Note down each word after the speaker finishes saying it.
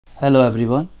Hello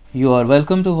everyone, you are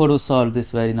welcome to how to solve this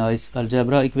very nice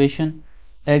algebra equation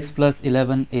x plus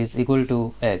 11 is equal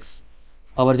to x.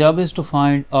 Our job is to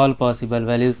find all possible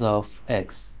values of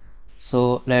x.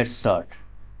 So let's start.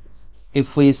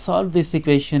 If we solve this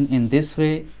equation in this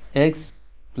way, x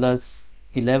plus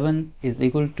 11 is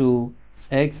equal to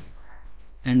x,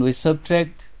 and we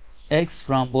subtract x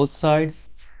from both sides,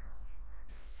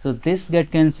 so this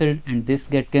get cancelled and this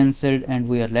get cancelled, and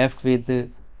we are left with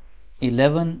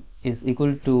 11 is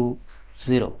equal to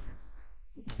 0.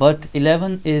 But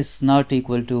 11 is not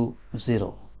equal to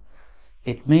 0.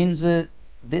 It means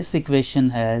this equation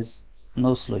has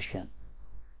no solution.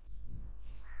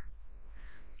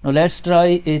 Now let's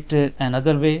try it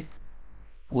another way.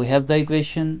 We have the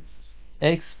equation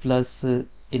x plus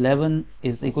 11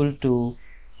 is equal to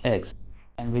x,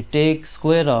 and we take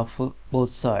square of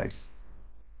both sides.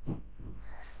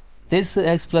 This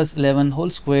x plus 11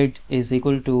 whole squared is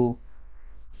equal to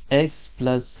x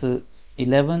plus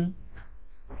 11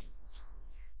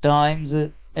 times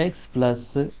x plus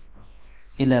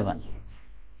 11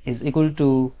 is equal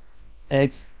to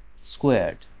x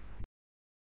squared.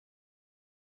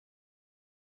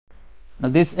 Now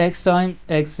this x times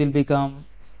x will become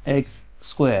x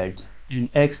squared, and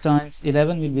x times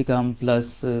 11 will become plus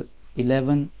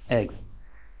 11x.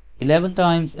 11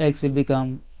 times x will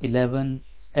become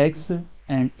 11x,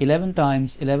 and 11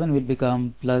 times 11 will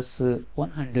become plus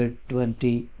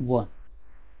 121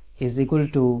 is equal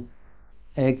to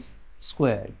x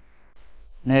squared.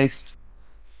 Next,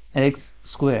 x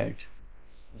squared.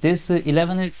 This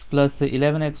 11x plus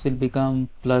 11x will become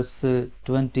plus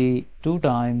 22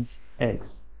 times x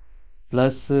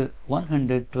plus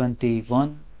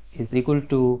 121 is equal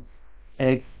to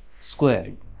x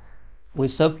squared. We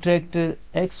subtract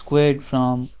x squared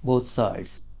from both sides,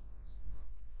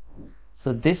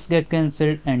 so this get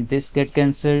cancelled and this get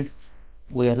cancelled.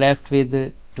 We are left with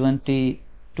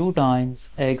 22 times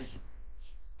x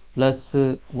plus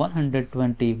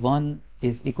 121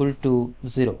 is equal to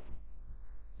 0.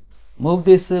 Move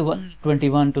this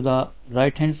 121 to the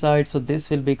right hand side, so this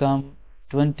will become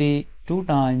 22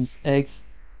 times x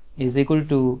is equal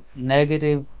to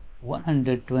negative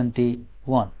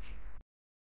 121.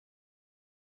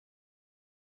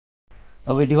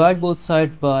 Now we divide both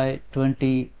sides by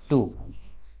 22.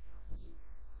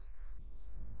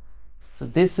 So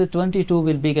this 22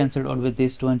 will be cancelled out with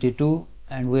this 22,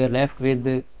 and we are left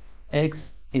with x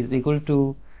is equal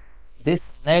to this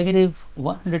negative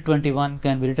 121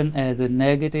 can be written as a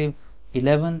negative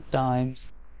 11 times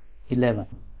 11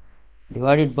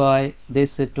 divided by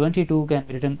this 22 can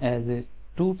be written as a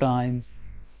 2 times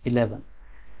 11,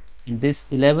 and this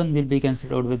 11 will be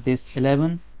cancelled out with this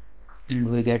 11, and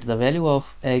we get the value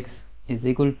of x is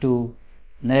equal to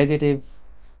negative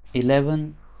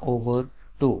 11 over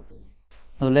 2.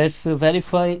 Now let's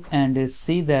verify and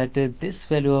see that this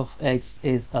value of x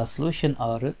is a solution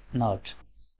or not.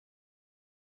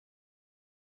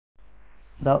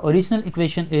 The original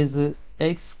equation is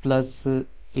x plus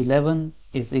 11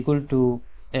 is equal to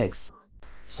x.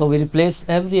 So we replace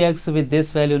every x with this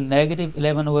value negative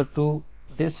 11 over 2.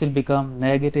 This will become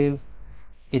negative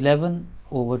 11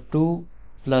 over 2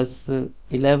 plus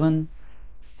 11.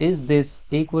 Is this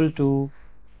equal to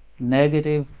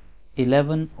negative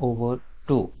 11 over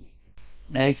 2?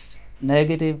 Next,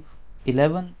 negative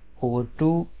 11 over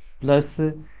 2 plus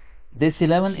this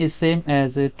 11 is same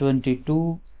as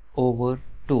 22 over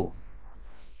 2.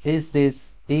 Is this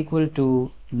equal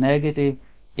to negative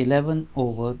 11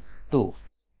 over 2?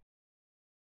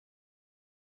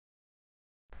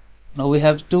 Now we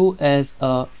have 2 as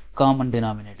a common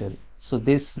denominator, so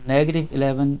this negative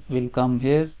 11 will come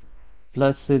here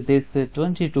plus this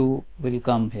 22 will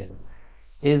come here.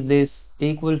 Is this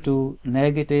equal to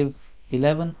negative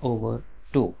 11 over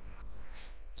 2?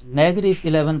 Negative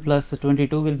 11 plus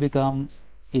 22 will become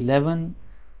 11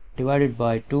 divided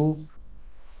by 2.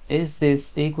 Is this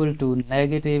equal to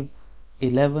negative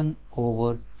 11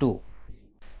 over 2?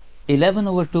 11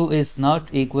 over 2 is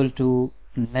not equal to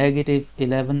negative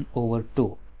 11 over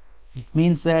 2. It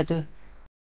means that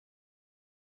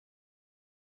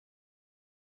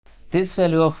this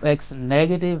value of x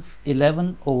negative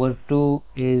 11 over 2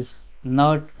 is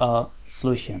not a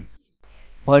solution.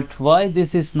 But why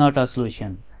this is not a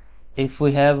solution? If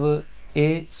we have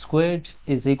a squared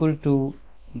is equal to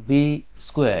b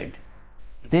squared,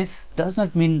 this does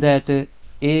not mean that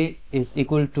a is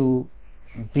equal to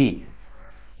b.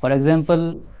 For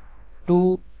example,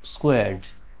 2 squared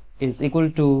is equal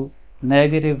to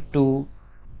negative 2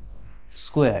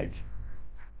 squared.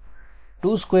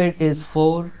 2 squared is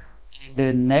 4,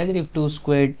 and negative 2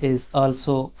 squared is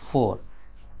also 4.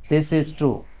 This is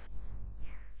true.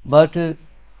 but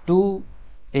 2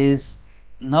 is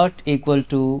not equal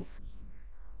to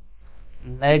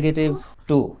negative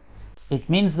 2. It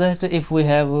means that if we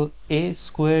have a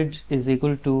squared is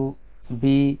equal to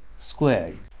b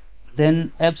squared,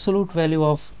 then absolute value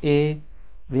of a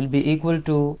will be equal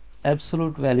to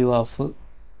absolute value of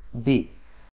b.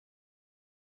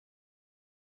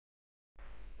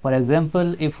 For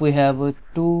example, if we have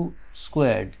 2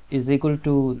 squared is equal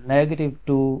to negative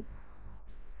 2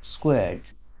 squared,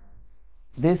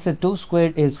 this 2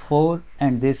 squared is 4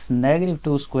 and this negative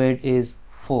 2 squared is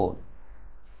 4,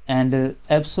 and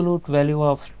absolute value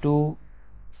of 2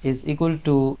 is equal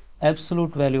to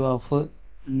absolute value of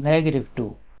negative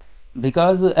 2,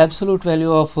 because the absolute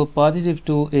value of positive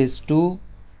 2 is 2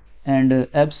 and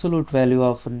absolute value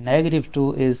of negative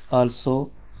 2 is also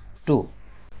 2.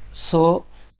 So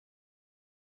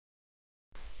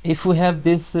if we have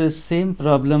this same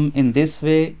problem in this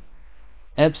way,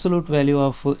 absolute value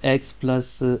of x plus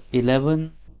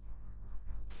 11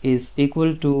 is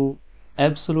equal to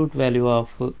absolute value of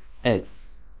x,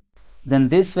 then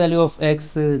this value of x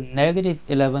negative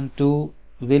 11 2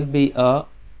 will be a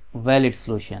valid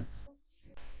solution,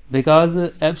 because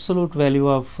absolute value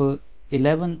of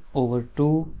 11 over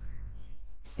 2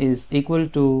 is equal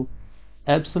to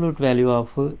absolute value of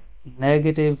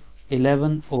negative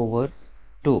 11 over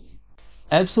 2.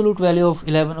 Absolute value of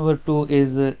 11 over 2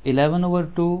 is 11 over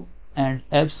 2, and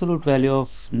absolute value of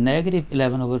negative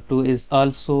 11 over 2 is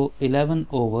also 11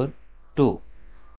 over 2.